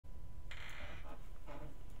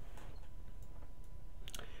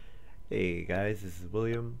Hey guys, this is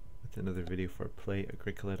William with another video for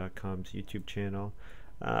Play-agricola.com's YouTube channel.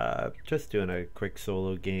 Just doing a quick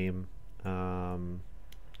solo game. Doing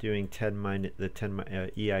the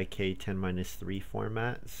 10 EIK 10-3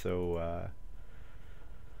 format. So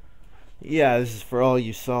yeah, this is for all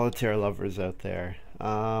you solitaire lovers out there.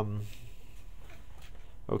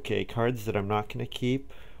 Okay, cards that I'm not gonna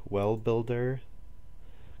keep: Well Builder.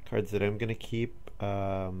 Cards that I'm gonna keep: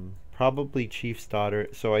 probably Chief's Daughter.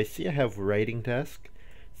 So I see I have Writing Desk.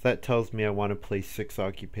 So that tells me I want to play 6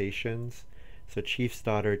 occupations. So Chief's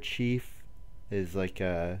Daughter, Chief is like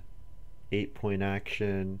a 8-point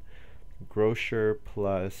action. Grocer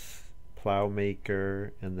plus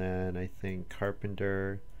Plowmaker, and then I think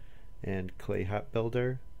Carpenter and Clay Hut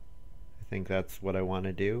Builder. I think that's what I want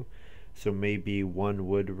to do. So maybe 1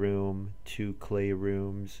 wood room, 2 clay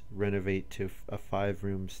rooms, renovate to a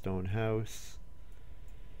 5-room stone house.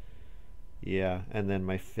 Yeah, and then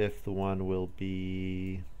my 5th one will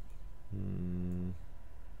be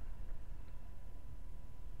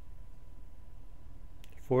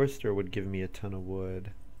Forester would give me a ton of wood.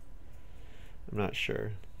 I'm not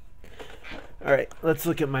sure. Alright, let's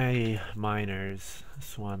look at my minors.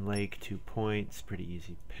 Swan Lake, 2 points, pretty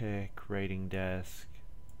easy pick. Writing Desk,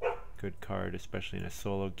 good card, especially in a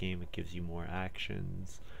solo game. It gives you more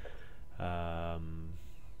actions. The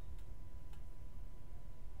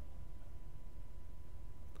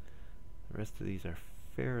rest of these are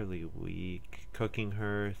fairly weak. Cooking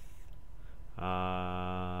Hearth.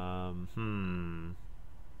 I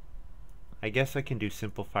guess I can do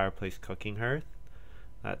Simple Fireplace Cooking Hearth.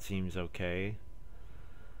 That seems okay.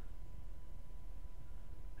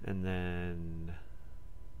 And then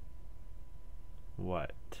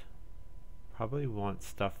what? Probably want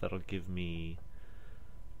stuff that'll give me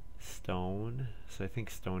stone. So I think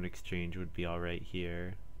Stone Exchange would be alright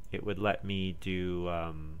here. It would let me do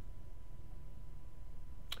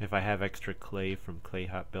if I have extra clay from Clay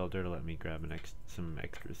Hut Builder, to let me grab some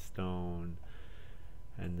extra stone.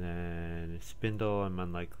 And then Spindle, I'm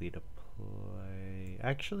unlikely to play.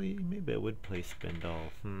 Actually, maybe I would play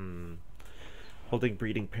Spindle. Holding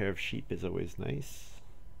Breeding Pair of Sheep is always nice.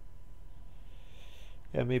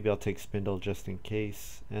 Yeah, maybe I'll take Spindle just in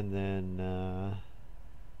case. And then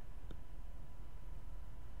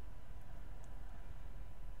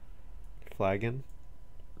Flagon.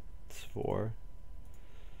 It's 4.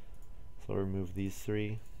 So I'll remove these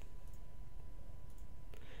 3.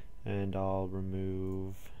 And I'll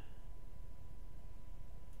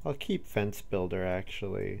keep Fence Builder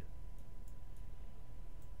actually.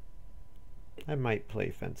 I might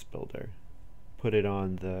play Fence Builder. Put it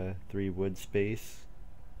on the 3 wood space.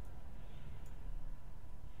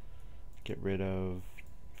 Get rid of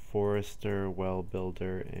Forester, Well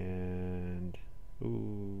Builder, and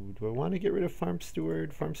ooh, do I want to get rid of Farm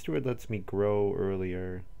Steward? Farm Steward lets me grow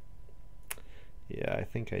earlier. Yeah, I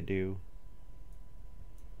think I do.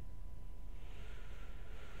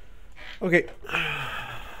 Okay.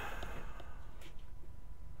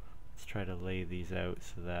 Let's try to lay these out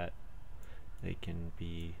so that they can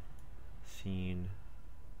be seen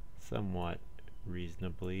somewhat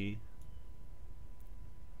reasonably.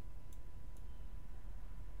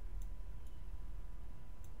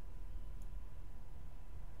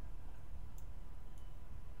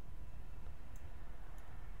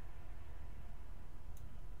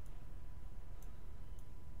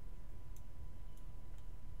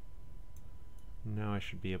 Now I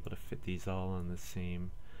should be able to fit these all on the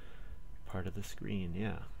same part of the screen.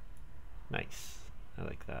 Yeah. Nice. I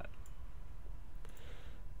like that.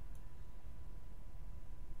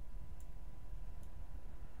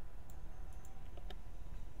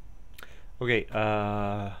 Okay,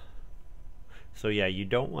 so yeah, you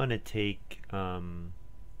don't want to take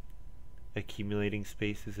accumulating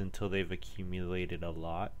spaces until they've accumulated a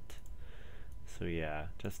lot. So yeah,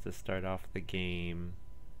 just to start off the game,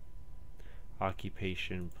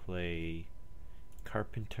 occupation, play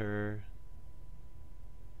Carpenter.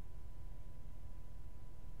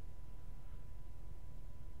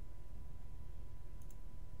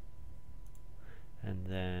 And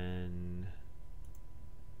then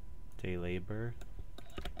day labor.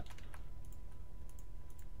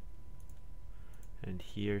 And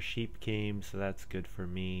here sheep came, so that's good for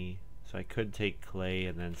me. So I could take clay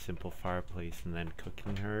and then simple fireplace and then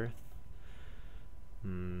cooking hearth.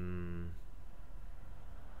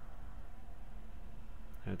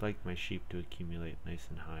 I'd like my sheep to accumulate nice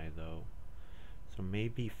and high though. So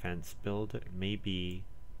maybe fence builder, maybe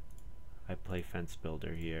I play fence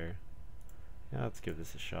builder here. Yeah, let's give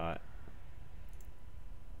this a shot.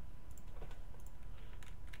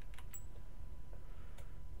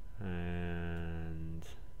 And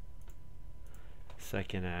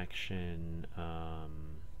second action,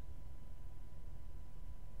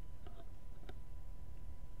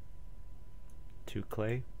 2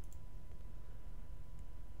 clay.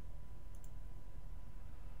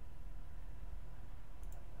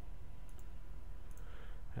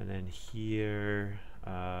 And then here,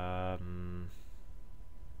 I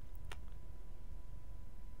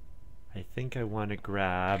think I want to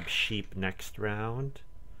grab sheep next round.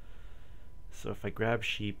 So if I grab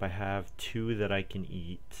sheep, I have 2 that I can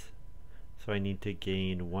eat. So I need to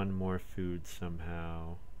gain 1 more food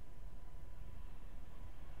somehow.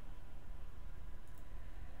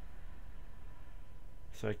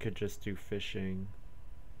 So I could just do fishing.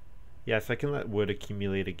 Yes, I can let wood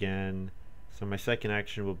accumulate again. So my second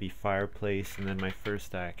action will be fireplace, and then my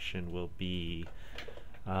first action will be,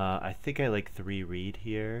 I think I like 3 reed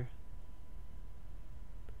here.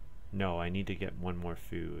 No, I need to get 1 more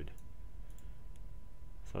food.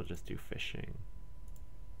 So I'll just do fishing.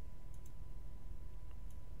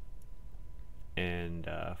 And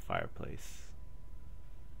fireplace.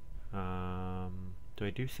 Do I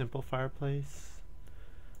do simple fireplace?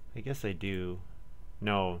 I guess I do.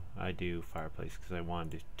 No, I do fireplace because I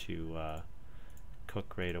wanted to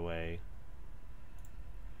cook right away.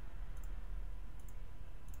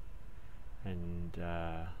 And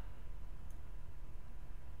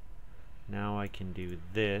now I can do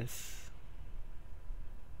this,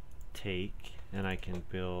 take, and I can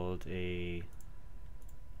build a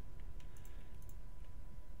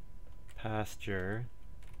pasture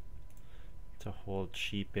to hold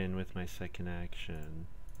sheep in with my second action.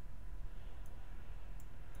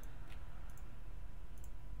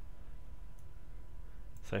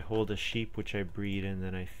 So I hold a sheep which I breed and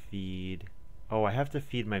then I feed. Oh, I have to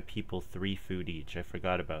feed my people 3 food each. I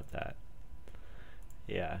forgot about that.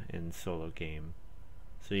 Yeah, in solo game.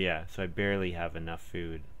 So yeah, so I barely have enough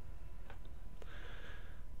food.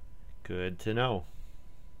 Good to know.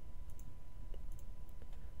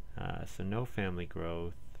 So no family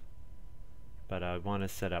growth, but I want to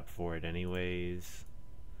set up for it anyways.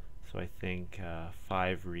 So I think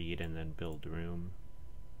 5 reed and then build room.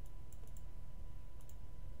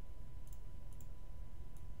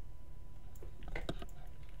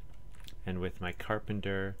 And with my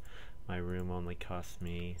carpenter, my room only costs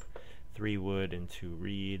me 3 wood and 2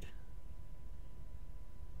 reed.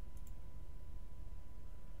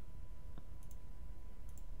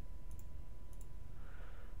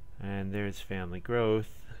 And there's family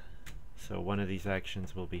growth. So one of these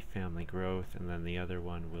actions will be family growth, and then the other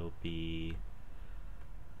one will be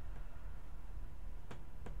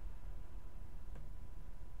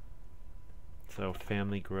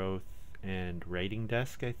family growth and writing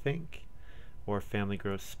desk, I think, or family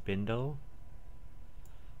growth spindle.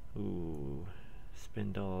 Ooh,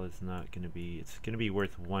 spindle is not going to be, it's going to be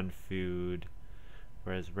worth 1 food,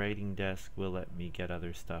 whereas writing desk will let me get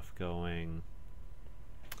other stuff going.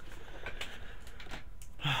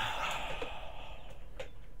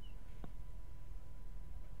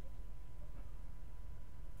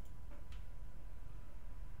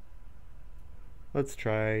 Let's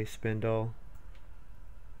try spindle.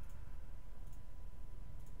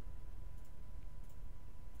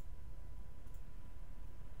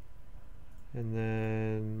 And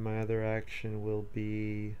then my other action will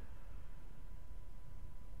be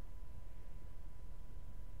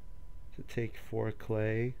to take 4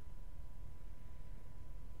 clay,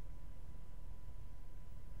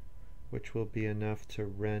 which will be enough to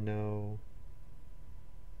reno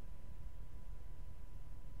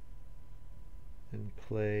and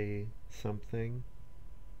play something.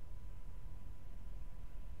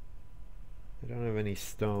 I don't have any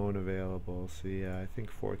stone available, so yeah, I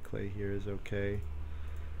think 4 clay here is okay.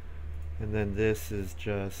 And then this is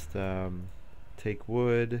just take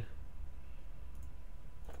wood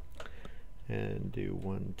and do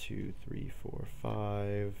 1, 2, 3, 4,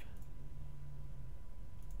 5.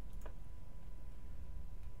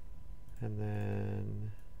 And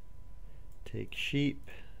then take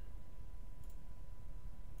sheep.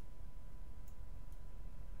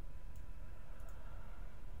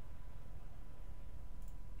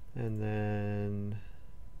 And then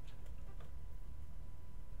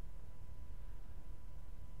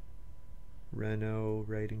reno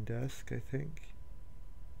writing desk, I think.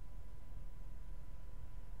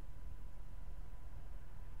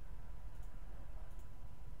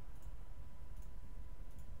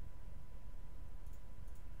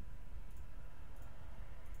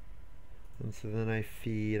 And so then I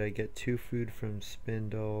feed, I get 2 food from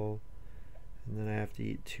spindle, and then I have to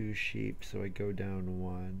eat 2 sheep, so I go down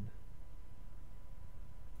 1.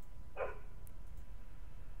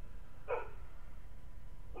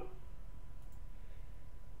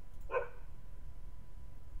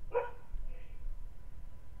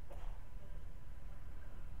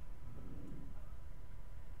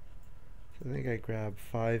 So I think I grab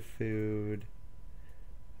 5 food,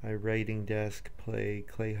 my writing desk, play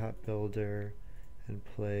clay hut builder, and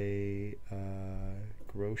play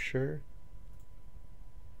grocer.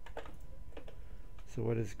 So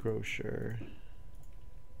what is grocer?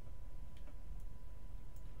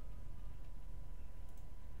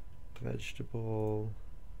 Vegetable,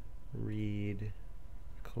 reed,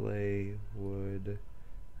 clay, wood,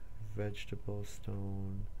 vegetable,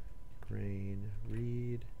 stone, grain,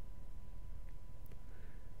 reed.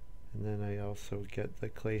 And then I also get the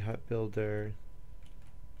clay hut builder.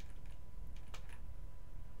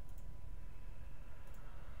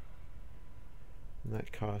 And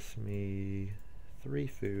that costs me 3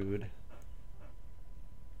 food.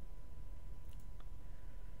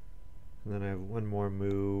 And then I have one more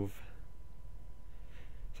move.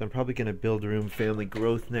 So I'm probably going to build room family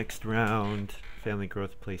growth next round. Family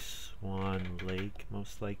growth plays Swan Lake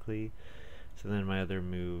most likely. So then my other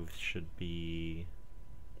moves should be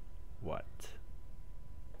what?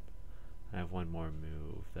 I have one more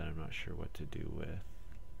move that I'm not sure what to do with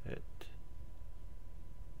it.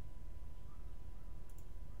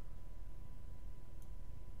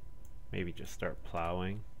 Maybe just start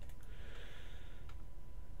plowing.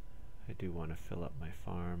 I do want to fill up my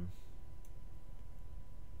farm.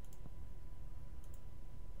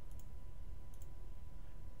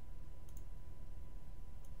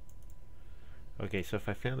 Okay, so if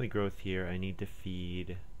I family growth here, I need to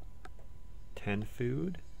feed 10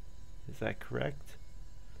 food. Is that correct?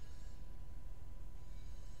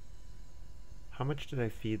 How much did I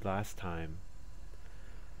feed last time?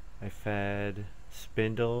 I fed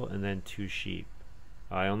spindle and then 2 sheep.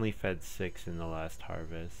 I only fed 6 in the last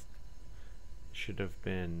harvest. Should have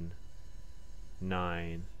been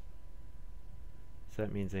 9. So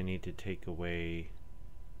that means I need to take away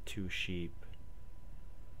 2 sheep.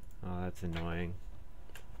 Oh, that's annoying.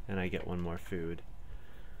 And I get 1 more food.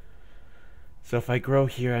 So if I grow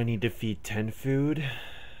here, I need to feed 10 food.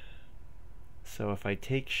 So if I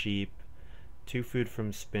take sheep, 2 food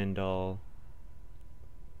from spindle,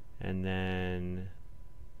 and then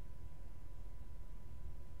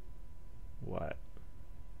what?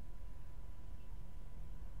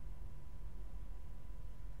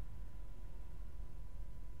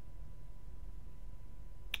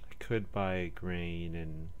 I could buy grain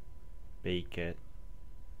and bake it.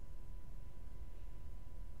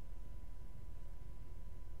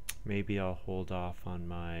 Maybe I'll hold off on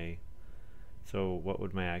my... So what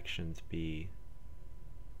would my actions be?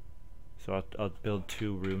 So I'll build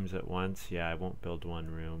 2 rooms at once. Yeah, I won't build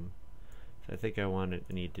 1 room. So I think I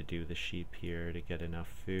need to do the sheep here to get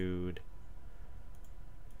enough food.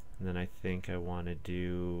 And then I think I want to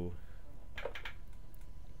do...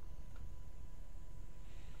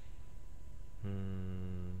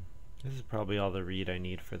 This is probably all the reed I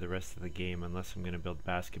need for the rest of the game, unless I'm going to build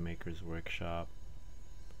Basket Maker's Workshop.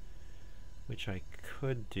 Which I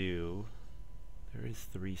could do. There is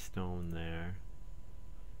 3 stone there.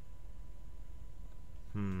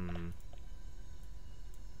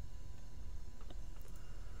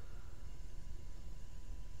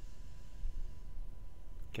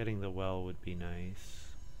 Getting the well would be nice.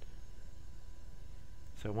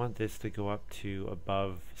 So I want this to go up to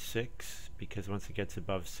above 6, because once it gets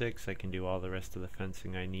above 6 I can do all the rest of the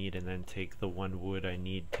fencing I need and then take the 1 wood I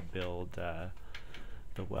need to build the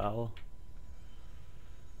well.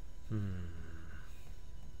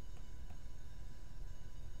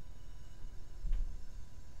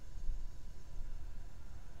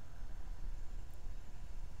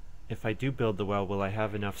 If I do build the well, will I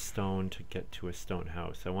have enough stone to get to a stone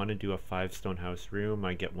house? I want to do a 5 stone house room.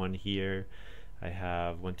 I get 1 here. I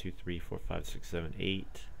have 1, 2, 3, 4, 5, 6, 7, 8.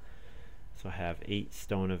 So I have 8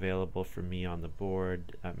 stone available for me on the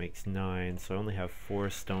board. That makes 9. So I only have 4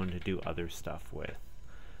 stone to do other stuff with.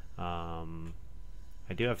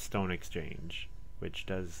 I do have stone exchange, which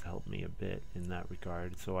does help me a bit in that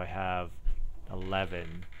regard. So I have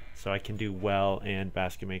 11. So I can do well and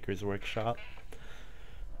Basket Maker's Workshop.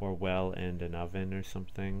 Or well and an oven or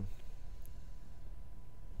something.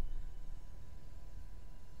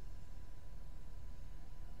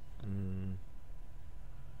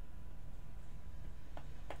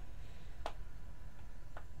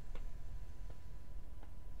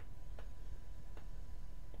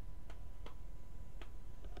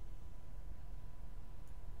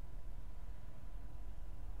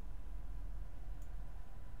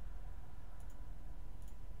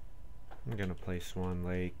 I'm gonna play Swan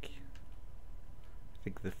Lake. I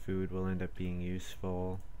think the food will end up being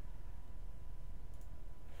useful.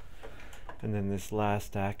 And then this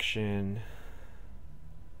last action,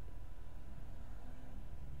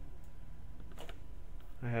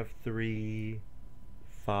 I have 3,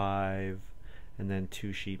 5, and then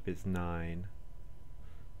 2 sheep is 9.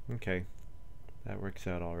 Okay, that works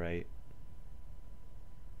out all right.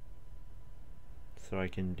 So I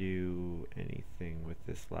can do anything with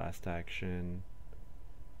this last action.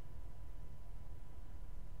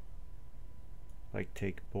 Like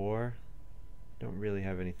take boar. Don't really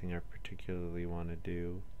have anything I particularly want to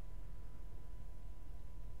do.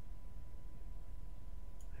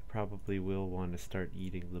 I probably will want to start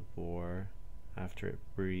eating the boar after it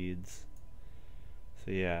breeds.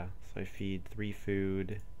 So yeah, so I feed 3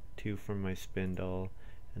 food, 2 from my spindle,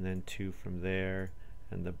 and then 2 from there,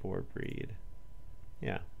 and the boar breed.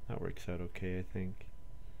 Yeah, that works out okay, I think.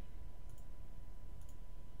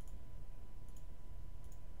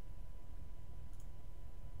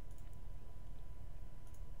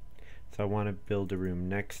 So I want to build a room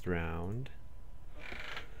next round.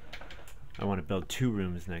 I want to build 2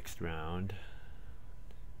 rooms next round.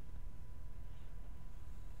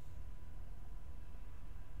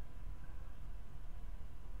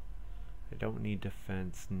 I don't need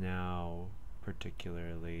defense now,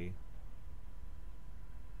 particularly.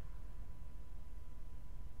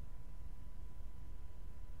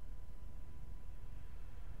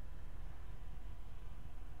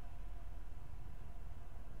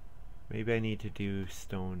 Maybe I need to do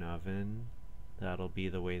stone oven. That'll be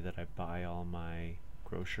the way that I buy all my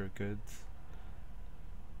grocer goods.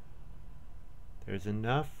 There's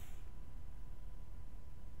enough.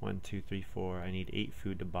 1, 2, 3, 4. I need 8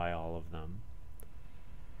 food to buy all of them.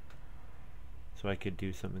 So I could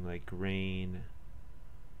do something like grain,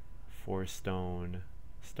 4 stone,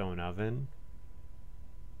 stone oven.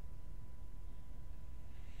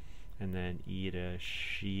 And then eat a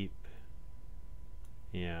sheep.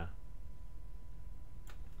 Yeah.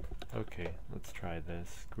 Okay, let's try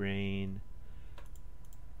this. Grain,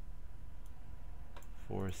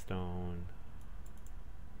 4 stone,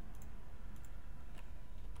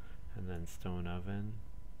 and then stone oven.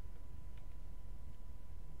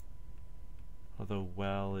 Although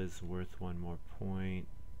well is worth 1 more point.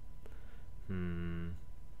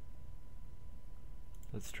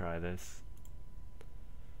 Let's try this.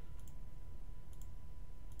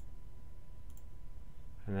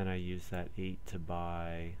 And then I use that 8 to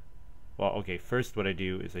buy. Well, okay, first what I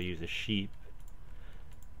do is I use a sheep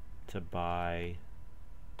to buy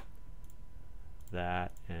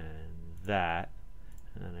that and that,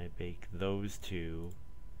 and then I bake those 2.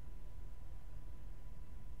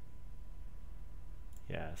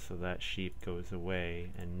 Yeah, so that sheep goes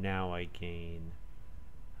away, and now I gain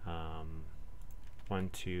 1,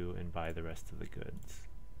 2, and buy the rest of the goods.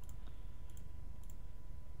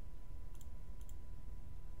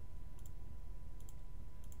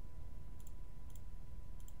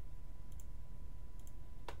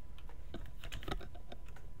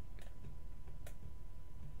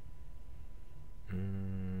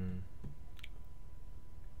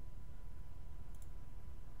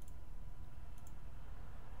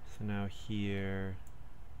 So now here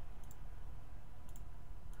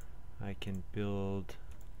I can build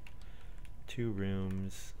 2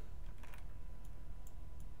 rooms.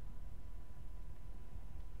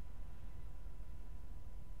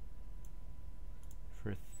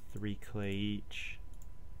 For 3 clay each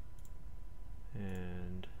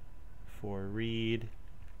and 4 reed.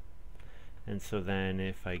 And so then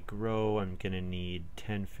if I grow, I'm gonna need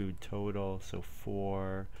 10 food total, so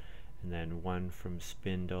 4, and then 1 from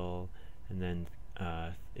spindle, and then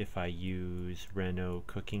if I use Reno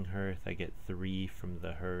cooking hearth, I get 3 from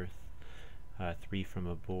the hearth, 3 from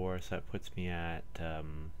a boar, so that puts me at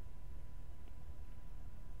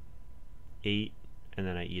 8, and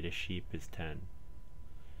then I eat a sheep is 10.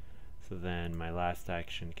 So then my last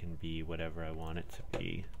action can be whatever I want it to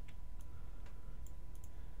be.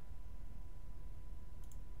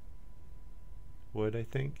 Wood, I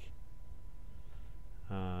think.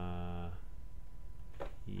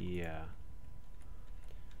 Yeah.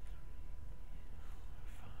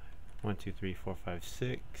 1, 2, 3, 4, 5,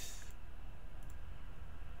 6.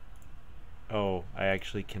 Oh, I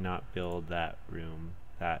actually cannot build that room,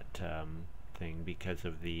 that thing, because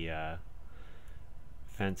of the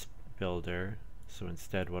fence builder. So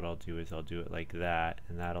instead what I'll do is I'll do it like that,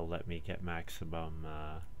 and that'll let me get maximum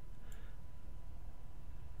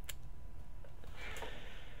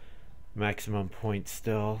maximum points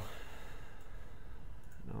still.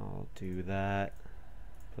 And I'll do that.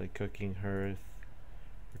 Play cooking hearth.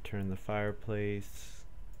 Return the fireplace.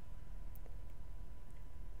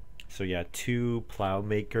 So yeah, 2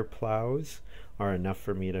 plowmaker plows are enough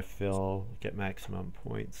for me to get maximum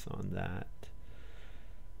points on that.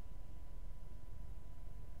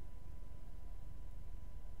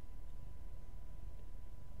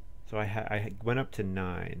 So I went up to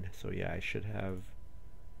 9. So yeah, I should have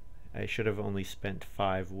only spent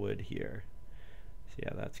 5 wood here. So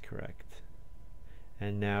yeah, that's correct.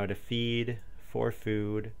 And now to feed, 4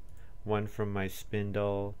 food, 1 from my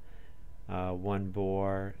spindle, 1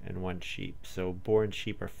 boar, and 1 sheep. So boar and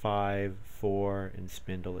sheep are 5, 4, and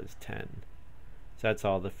spindle is 10. So that's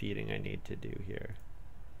all the feeding I need to do here.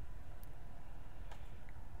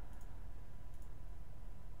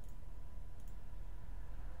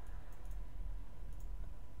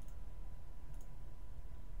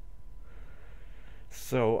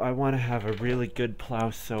 So I want to have a really good plow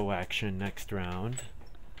sow action next round.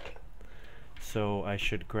 So I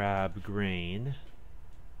should grab grain.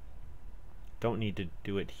 Don't need to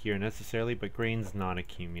do it here necessarily, but grain's not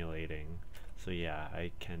accumulating. So yeah,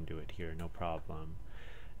 I can do it here, no problem.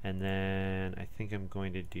 And then I think I'm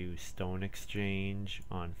going to do stone exchange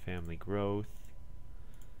on family growth.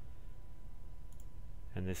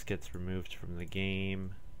 And this gets removed from the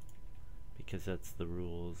game because that's the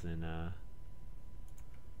rules in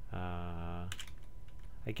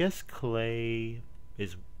I guess clay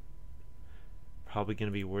is probably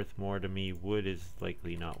going to be worth more to me. Wood is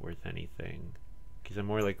likely not worth anything because I'm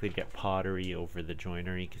more likely to get pottery over the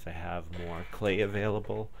joinery because I have more clay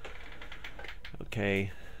available.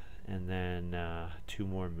 Okay, and then 2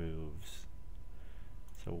 more moves.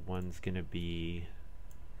 So one's going to be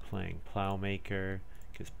playing Plowmaker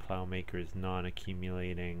because Plowmaker is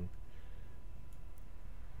non-accumulating.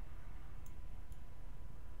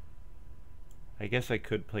 I guess I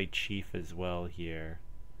could play Chief as well here,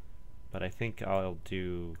 but I think I want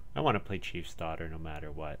to play Chief's Daughter no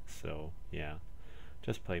matter what, so yeah,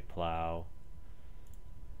 just play Plowmaker,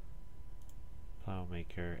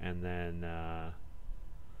 and then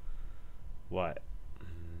what?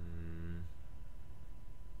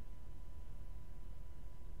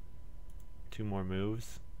 2 more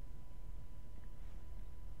moves.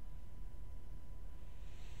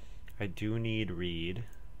 I do need reed.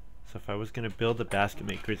 So if I was going to build a basket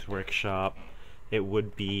maker's workshop, it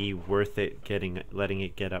would be worth it letting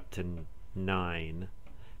it get up to 9,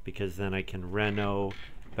 because then I can reno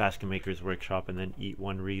basket maker's workshop and then eat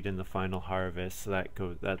 1 reed in the final harvest.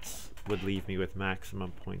 So that's would leave me with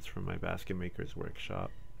maximum points from my basket maker's workshop.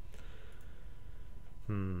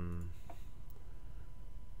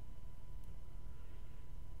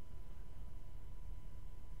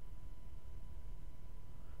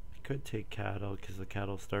 Could take cattle because the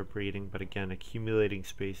cattle start breeding, but again, accumulating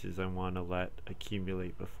spaces I want to let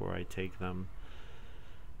accumulate before I take them.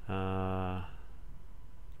 Could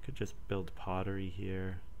just build pottery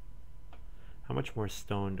here. How much more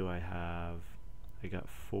stone do I have? I got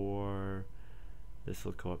 4. This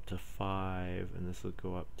will go up to 5, and this will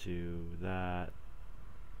go up to that.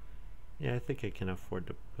 Yeah, I think I can afford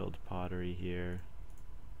to build pottery here.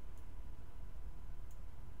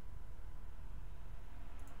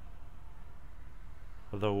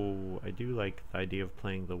 Although I do like the idea of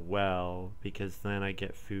playing the well, because then I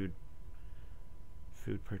get food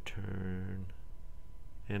per turn,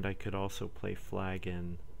 and I could also play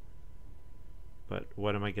flagon. But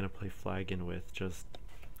what am I going to play flagon with? Just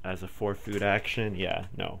as a 4 food action? Yeah,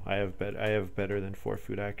 no, I have better than 4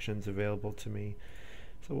 food actions available to me.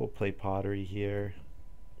 So we'll play pottery here.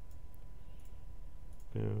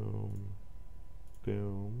 Boom,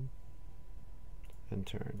 boom, and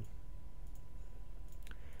turn.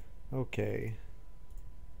 Okay.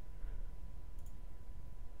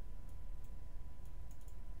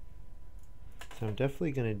 So I'm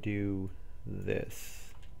definitely going to do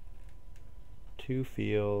this. 2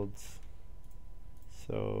 fields.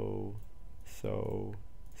 So.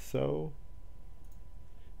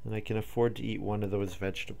 And I can afford to eat 1 of those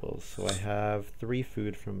vegetables. So I have 3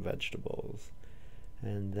 food from vegetables.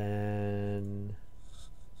 And then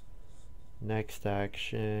next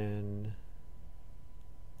action,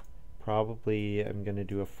 probably I'm going to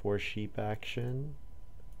do a 4 sheep action,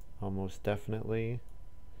 almost definitely,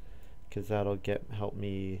 because that'll help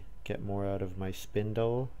me get more out of my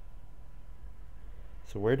spindle.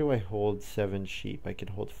 So where do I hold 7 sheep? I can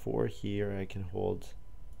hold 4 here, I can hold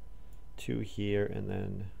 2 here, and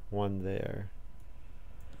then 1 there.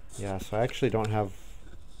 Yeah, so I actually don't have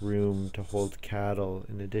room to hold cattle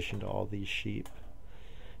in addition to all these sheep.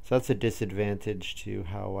 So that's a disadvantage to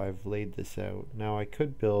how I've laid this out. Now I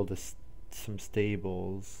could build some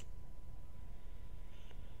stables.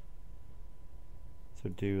 So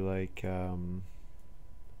do like 4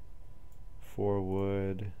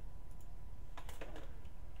 wood.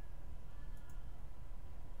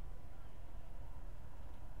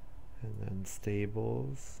 And then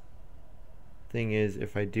stables. Thing is,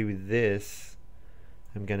 if I do this,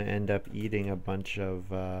 I'm gonna end up eating a bunch of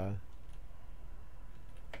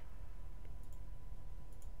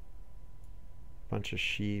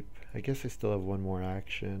sheep. I guess I still have one more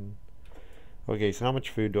action. Okay, so how much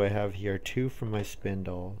food do I have here? 2 from my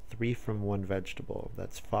spindle, 3 from one vegetable.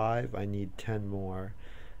 That's 5. I need 10 more.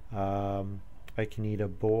 I can eat a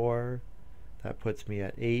boar. That puts me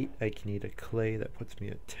at 8. I can eat a clay. That puts me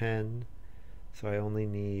at 10. So I only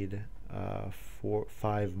need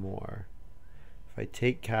 5 more. If I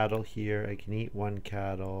take cattle here, I can eat 1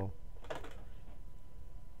 cattle.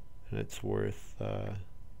 And it's worth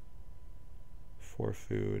 4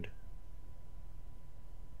 food.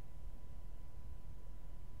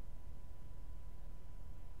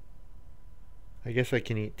 I guess I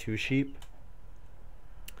can eat 2 sheep.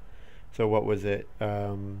 So what was it?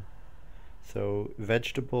 So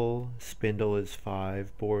vegetable spindle is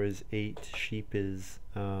 5, boar is 8, sheep is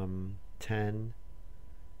 10. And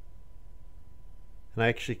I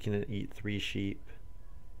actually can eat 3 sheep.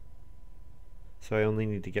 So I only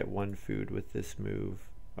need to get 1 food with this move.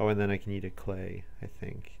 Oh, and then I can eat a clay, I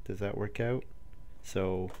think. Does that work out?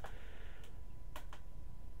 So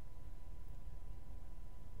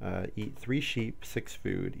eat 3 sheep, 6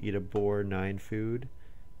 food. Eat a boar, 9 food.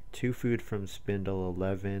 2 food from spindle,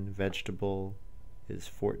 11. Vegetable is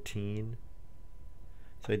 14.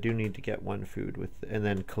 So I do need to get 1 food with, and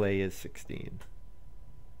then clay is 16.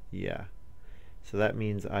 Yeah. So that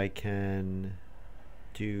means I can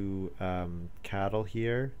do cattle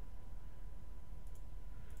here,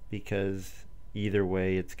 because either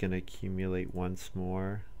way it's going to accumulate once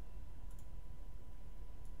more.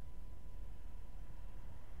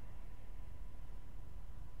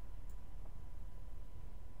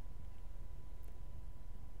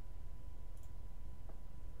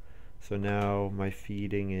 So now my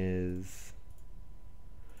feeding is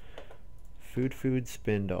food,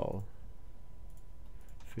 spindle,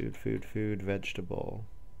 food, vegetable,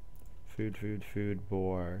 food,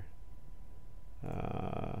 boar.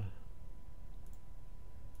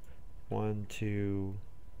 1, 2,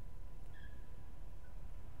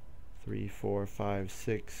 3, 4, 5,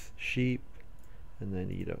 6 sheep, and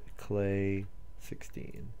then eat up clay,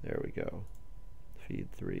 16. There we go.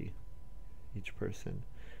 Feed 3 each person.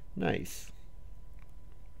 Nice.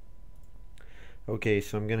 Okay,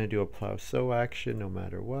 so I'm gonna do a plow sow action no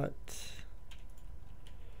matter what.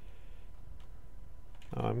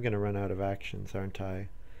 Oh, I'm gonna run out of actions, aren't I?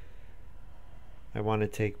 I want to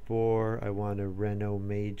take boar. I want a Reno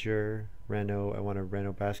major. I want a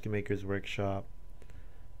Reno basket maker's workshop.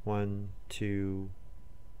 1, 2,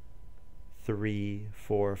 3,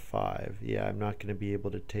 4, 5. Yeah, I'm not going to be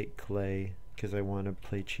able to take clay because I want to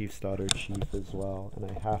play Chief's Daughter Chief as well, and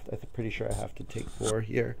I'm pretty sure I have to take boar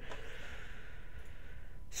here.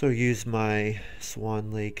 So use my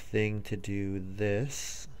Swan Lake thing to do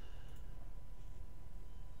this.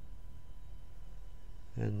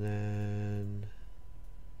 And then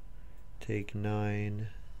take 9.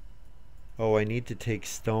 Oh, I need to take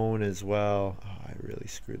stone as well. Oh, I really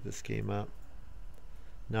screwed this game up.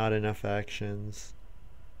 Not enough actions.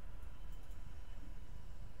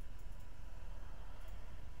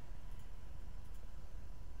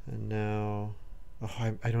 And now,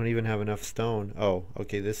 oh, I don't even have enough stone. Oh,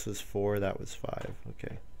 okay, this was 4, that was 5.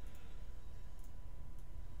 Okay.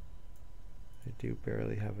 I do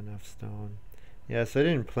barely have enough stone. Yeah, so I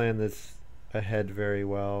didn't plan this ahead very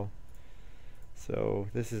well. So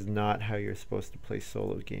this is not how you're supposed to play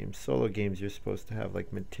solo games. Solo games, you're supposed to have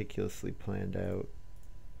like meticulously planned out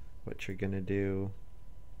what you're gonna do.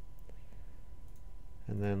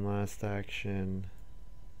 And then last action,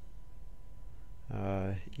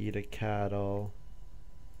 eat a cattle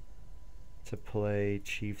to play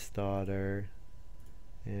Chief's Daughter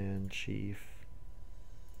and Chief,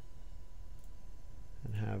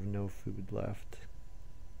 and have no food left.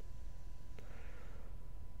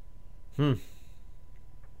 And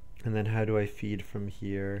then how do I feed from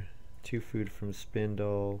here? 2 food from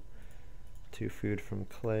spindle, 2 food from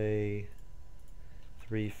clay,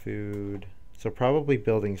 3 food. So probably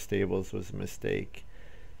building stables was a mistake.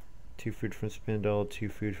 2 food from spindle, 2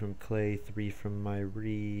 food from clay, 3 from my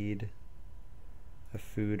reed, a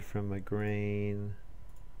food from a grain,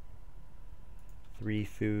 3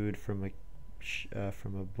 food from a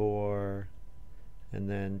boar, and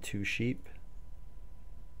then 2 sheep.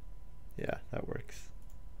 Yeah, that works.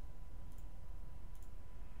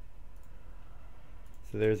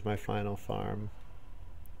 So there's my final farm.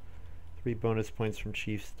 3 bonus points from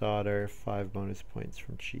Chief's Daughter, 5 bonus points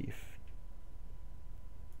from Chief.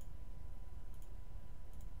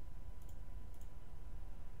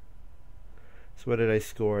 So what did I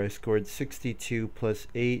score? I scored 62 plus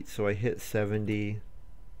 8, so I hit 70.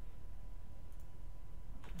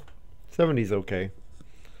 70's okay.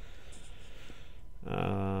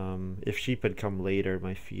 If sheep had come later,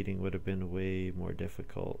 my feeding would have been way more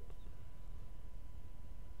difficult.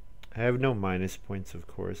 I have no minus points, of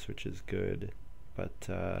course, which is good, but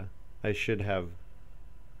I should have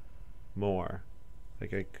more.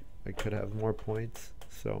 Like I could have more points.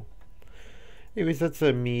 So, anyways, that's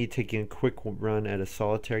me taking a quick run at a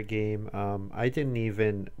solitaire game. I didn't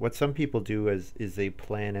even. What some people do is they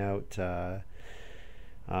plan out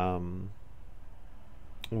um,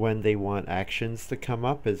 when they want actions to come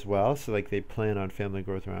up as well. So like they plan on family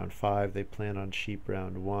growth round 5, they plan on sheep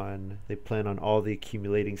round 1, they plan on all the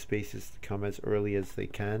accumulating spaces to come as early as they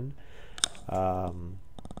can. Um,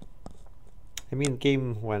 I mean, the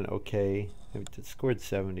game went okay. It scored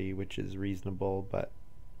 70, which is reasonable, but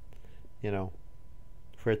you know,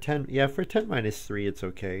 for a 10, yeah, for a 10 minus 3, it's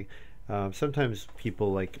okay. Sometimes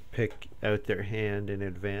people like pick out their hand in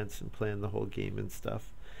advance and plan the whole game and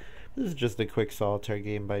stuff. This is just a quick solitaire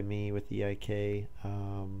game by me with EIK.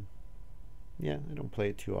 Yeah, I don't play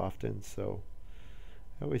it too often, so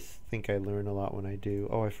I always think I learn a lot when I do.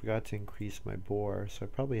 Oh, I forgot to increase my boar, so I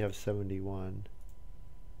probably have 71.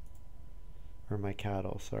 Or my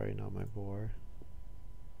cattle, sorry, not my boar.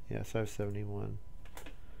 Yes, I have 71.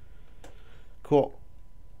 Cool.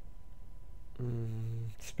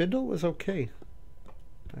 Spindle was okay.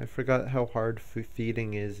 I forgot how hard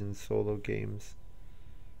feeding is in solo games.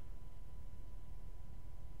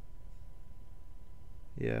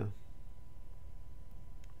 Yeah.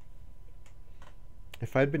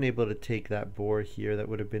 If I'd been able to take that boar here, that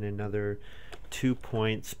would have been another 2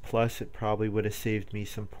 points, plus it probably would have saved me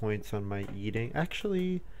some points on my eating.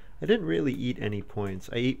 Actually, I didn't really eat any points.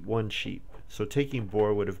 I ate 1 sheep, so taking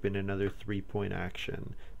boar would have been another 3-point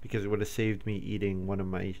action, because it would have saved me eating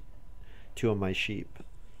 2 of my sheep.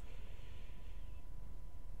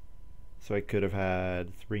 So I could have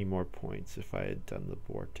had 3 more points if I had done the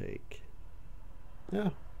boar take.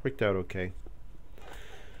 Yeah, worked out okay.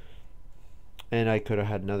 And I could have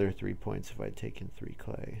had another 3 points if I'd taken 3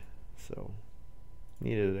 clay. So,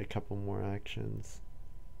 needed a couple more actions.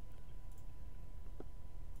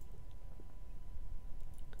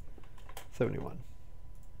 $71.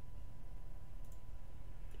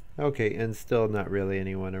 Okay, and still not really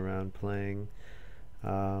anyone around playing.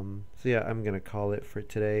 So yeah, I'm going to call it for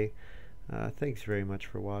today. Thanks very much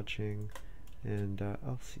for watching, and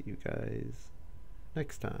I'll see you guys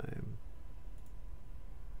next time.